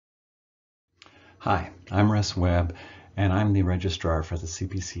Hi, I'm Russ Webb, and I'm the registrar for the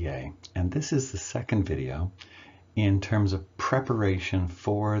CPCA, and this is the second video in terms of preparation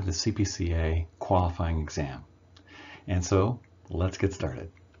for the CPCA qualifying exam. And so, let's get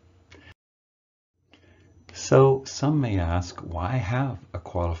started. So, some may ask, why have a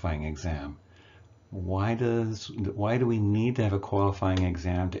qualifying exam? Why do we need to have a qualifying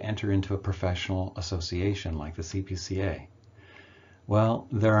exam to enter into a professional association like the CPCA? Well,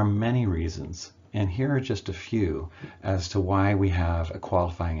 there are many reasons, and here are just a few as to why we have a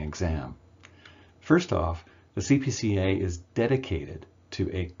qualifying exam. First off, the CPCA is dedicated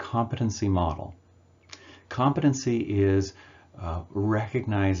to a competency model. Competency is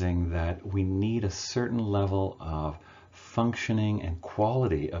recognizing that we need a certain level of functioning and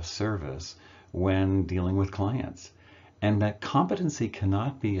quality of service when dealing with clients, and that competency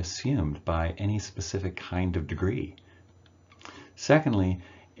cannot be assumed by any specific kind of degree. Secondly,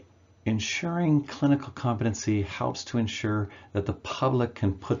 ensuring clinical competency helps to ensure that the public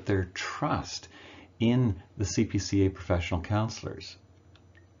can put their trust in the CPCA professional counselors.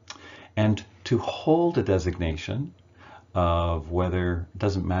 And to hold a designation of whether, it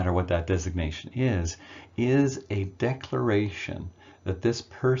doesn't matter what that designation is a declaration that this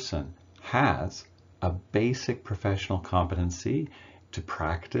person has a basic professional competency to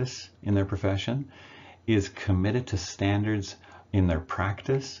practice in their profession, is committed to standards in their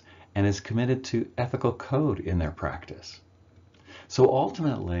practice, and is committed to ethical code in their practice. So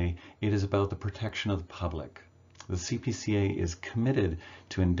ultimately, it is about the protection of the public. The CPCA is committed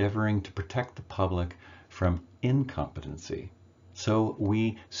to endeavoring to protect the public from incompetency. So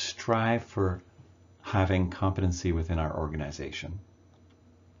we strive for having competency within our organization.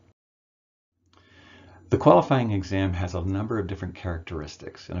 The qualifying exam has a number of different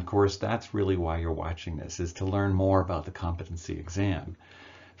characteristics, and of course that's really why you're watching this, is to learn more about the competency exam.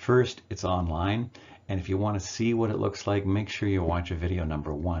 First, it's online, and if you want to see what it looks like, make sure you watch video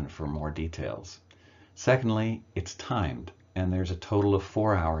number 1 for more details. Secondly, it's timed, and there's a total of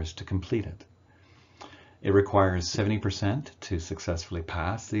 4 hours to complete it. It requires 70% to successfully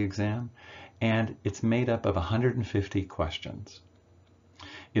pass the exam, and it's made up of 150 questions.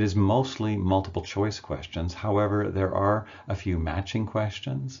 It is mostly multiple choice questions. However, there are a few matching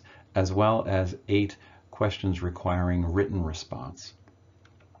questions, as well as 8 questions requiring written response.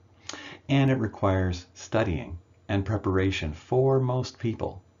 And it requires studying and preparation for most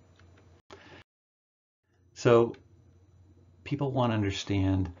people. So people want to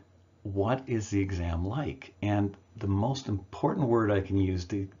understand, what is the exam like? And the most important word I can use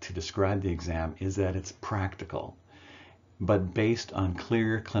to describe the exam is that it's practical, but based on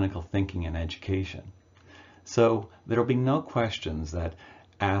clear clinical thinking and education. So there will be no questions that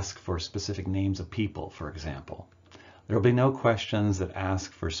ask for specific names of people, for example. There will be no questions that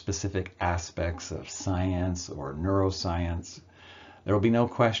ask for specific aspects of science or neuroscience. There will be no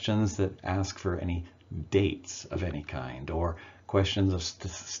questions that ask for any dates of any kind, or questions of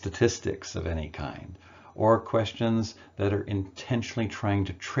statistics of any kind, or questions that are intentionally trying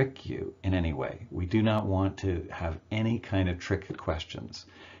to trick you in any way. We do not want to have any kind of trick questions.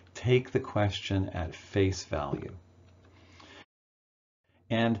 Take the question at face value.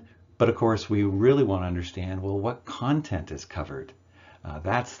 But of course, we really want to understand, well, what content is covered?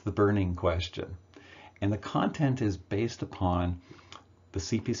 That's the burning question. And the content is based upon the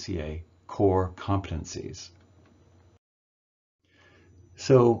CPCA core competencies.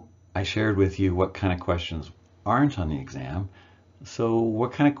 So I shared with you what kind of questions aren't on the exam. So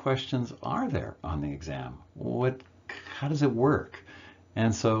what kind of questions are there on the exam? How does it work?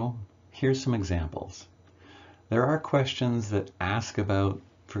 And so here's some examples. There are questions that ask about,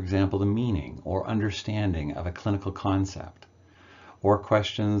 for example, the meaning or understanding of a clinical concept, or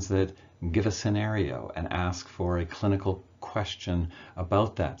questions that give a scenario and ask for a clinical question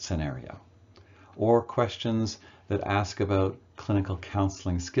about that scenario, or questions that ask about clinical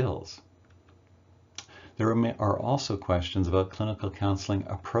counseling skills. There are also questions about clinical counseling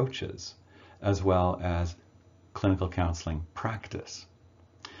approaches, as well as clinical counseling practice.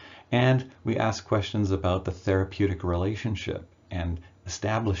 And we ask questions about the therapeutic relationship and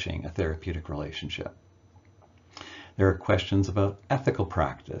establishing a therapeutic relationship. There are questions about ethical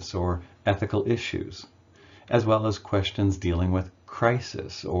practice or ethical issues, as well as questions dealing with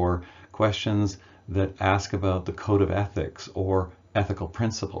crisis, or questions that ask about the code of ethics or ethical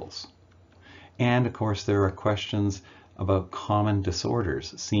principles. And of course, there are questions about common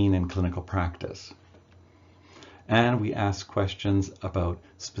disorders seen in clinical practice. And we ask questions about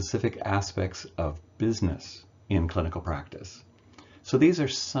specific aspects of business in clinical practice. So these are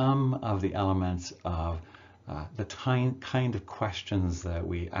some of the elements of the kind of questions that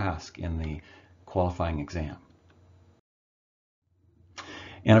we ask in the qualifying exam.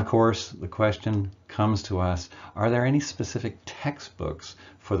 And of course, the question comes to us, are there any specific textbooks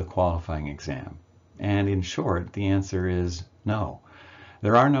for the qualifying exam? And in short, the answer is no.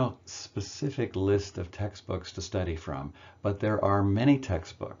 There are no specific list of textbooks to study from, but there are many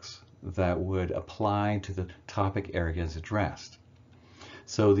textbooks that would apply to the topic areas addressed.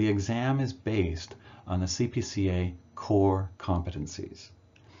 So the exam is based on the CPCA core competencies.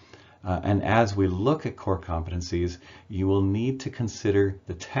 And as we look at core competencies, you will need to consider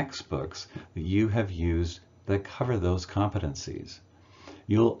the textbooks that you have used that cover those competencies.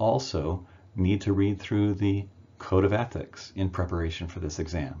 You'll also need to read through the Code of Ethics in preparation for this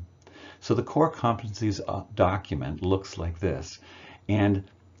exam. So the core competencies document looks like this, and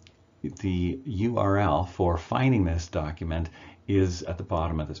the URL for finding this document is at the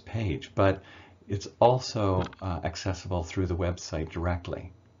bottom of this page, but it's also accessible through the website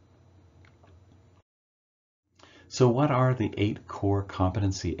directly. So what are the 8 core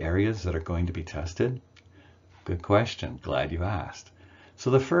competency areas that are going to be tested? Good question, glad you asked.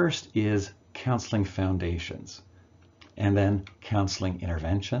 So the first is counseling foundations, and then counseling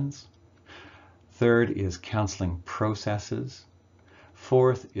interventions. Third is counseling processes.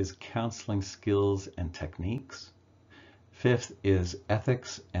 Fourth is counseling skills and techniques. Fifth is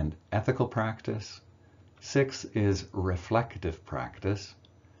ethics and ethical practice. Sixth is reflective practice.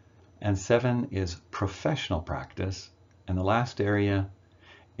 And 7 is professional practice. And the last area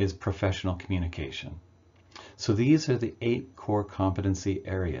is professional communication. So these are the 8 core competency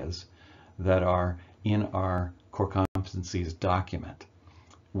areas that are in our core competencies document.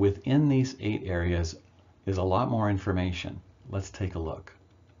 Within these 8 areas is a lot more information. Let's take a look.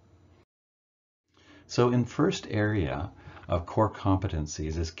 So in first area of core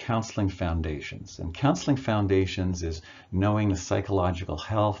competencies is counseling foundations. And counseling foundations is knowing the psychological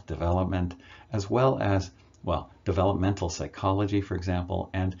health, development, as well as, well, developmental psychology, for example,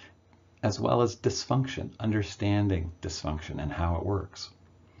 and as well as dysfunction, understanding dysfunction and how it works.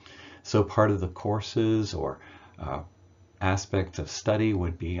 So part of the courses or aspects of study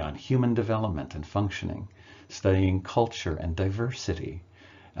would be on human development and functioning, studying culture and diversity,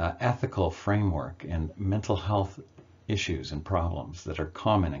 ethical framework and mental health issues and problems that are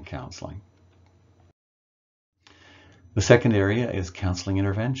common in counseling. The second area is counseling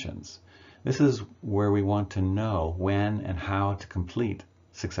interventions. This is where we want to know when and how to complete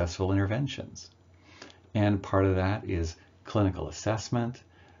successful interventions. And part of that is clinical assessment,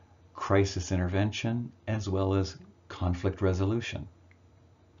 crisis intervention, as well as conflict resolution.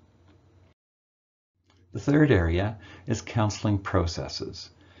 The third area is counseling processes.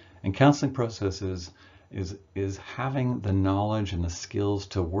 And counseling processes is having the knowledge and the skills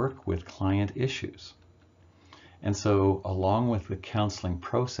to work with client issues. And so along with the counseling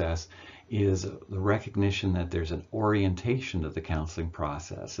process is the recognition that there's an orientation to the counseling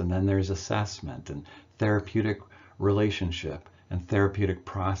process, and then there's assessment and therapeutic relationship and therapeutic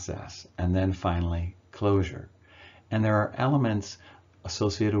process, and then finally closure. And there are elements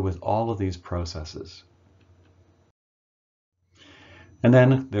associated with all of these processes. And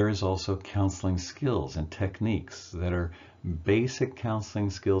then there is also counseling skills and techniques that are basic counseling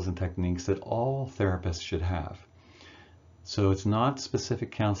skills and techniques that all therapists should have. So it's not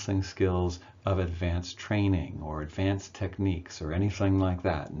specific counseling skills of advanced training or advanced techniques or anything like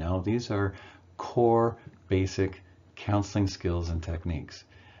that. No, these are core basic counseling skills and techniques.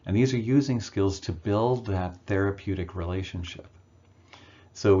 And these are using skills to build that therapeutic relationship.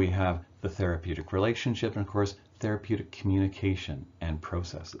 So we have the therapeutic relationship and of course therapeutic communication and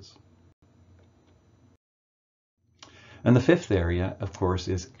processes. And the fifth area, of course,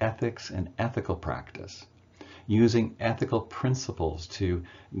 is ethics and ethical practice, using ethical principles to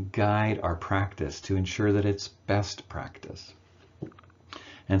guide our practice to ensure that it's best practice.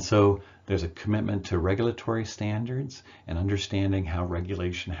 And so there's a commitment to regulatory standards and understanding how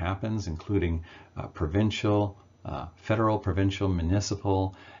regulation happens, including provincial, federal, provincial,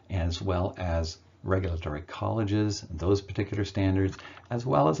 municipal, as well as regulatory colleges, those particular standards, as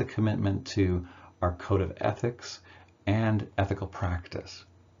well as a commitment to our code of ethics and ethical practice.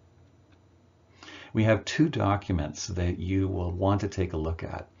 We have 2 documents that you will want to take a look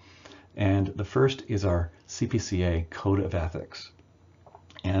at. And the first is our CPCA Code of Ethics.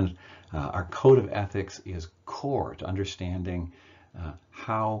 And our Code of Ethics is core to understanding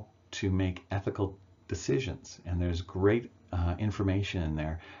how to make ethical decisions. And there's great information in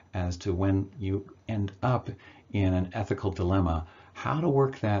there as to when you end up in an ethical dilemma, how to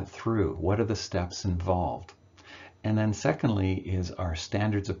work that through, what are the steps involved. And then secondly is our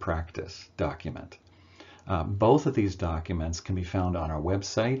Standards of Practice document. Both of these documents can be found on our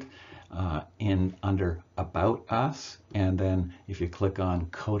website. under About Us, and then if you click on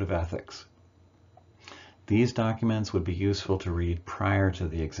Code of Ethics. These documents would be useful to read prior to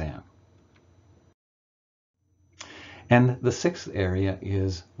the exam. And the sixth area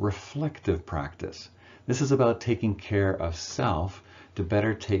is reflective practice. This is about taking care of self to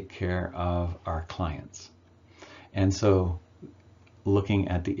better take care of our clients. And so looking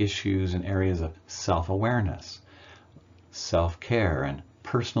at the issues and areas of self-awareness, self-care and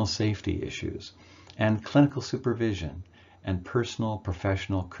personal safety issues, and clinical supervision and personal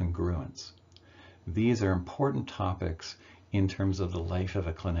professional congruence. These are important topics in terms of the life of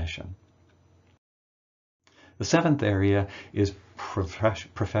a clinician. The seventh area is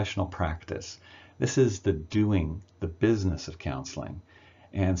professional practice. This is the doing, the business of counseling.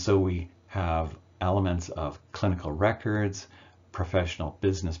 And so we have elements of clinical records, professional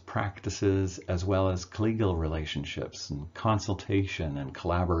business practices, as well as collegial relationships and consultation and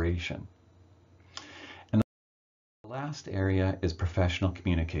collaboration. And the last area is professional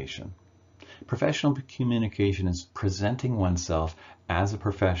communication. Professional communication is presenting oneself as a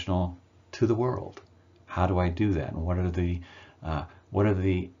professional to the world. How do I do that? And what are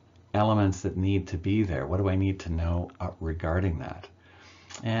the elements that need to be there? What do I need to know regarding that?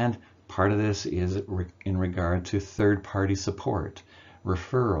 And part of this is in regard to third-party support,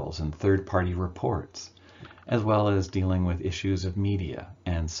 referrals, and third-party reports, as well as dealing with issues of media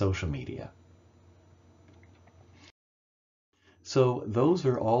and social media. So those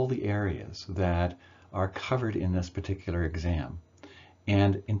are all the areas that are covered in this particular exam.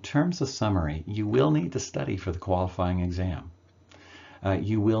 And in terms of summary, you will need to study for the qualifying exam.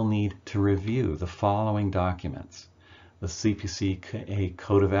 You will need to review the following documents: the CPCA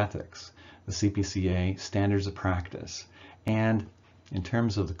Code of Ethics, the CPCA Standards of Practice, and in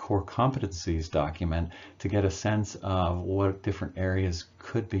terms of the core competencies document, to get a sense of what different areas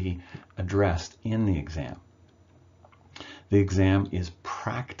could be addressed in the exam. The exam is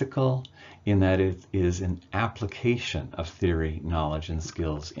practical in that it is an application of theory, knowledge, and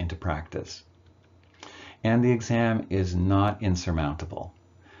skills into practice. And the exam is not insurmountable.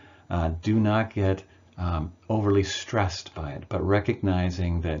 Do not get overly stressed by it, but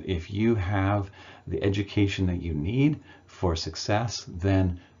recognizing that if you have the education that you need for success,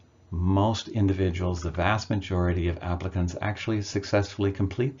 then most individuals, the vast majority of applicants, actually successfully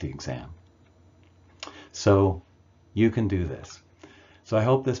complete the exam. So you can do this. So I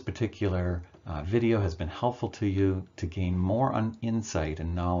hope this particular video has been helpful to you to gain more insight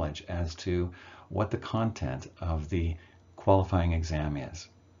and knowledge as to what the content of the qualifying exam is.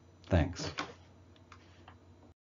 Thanks.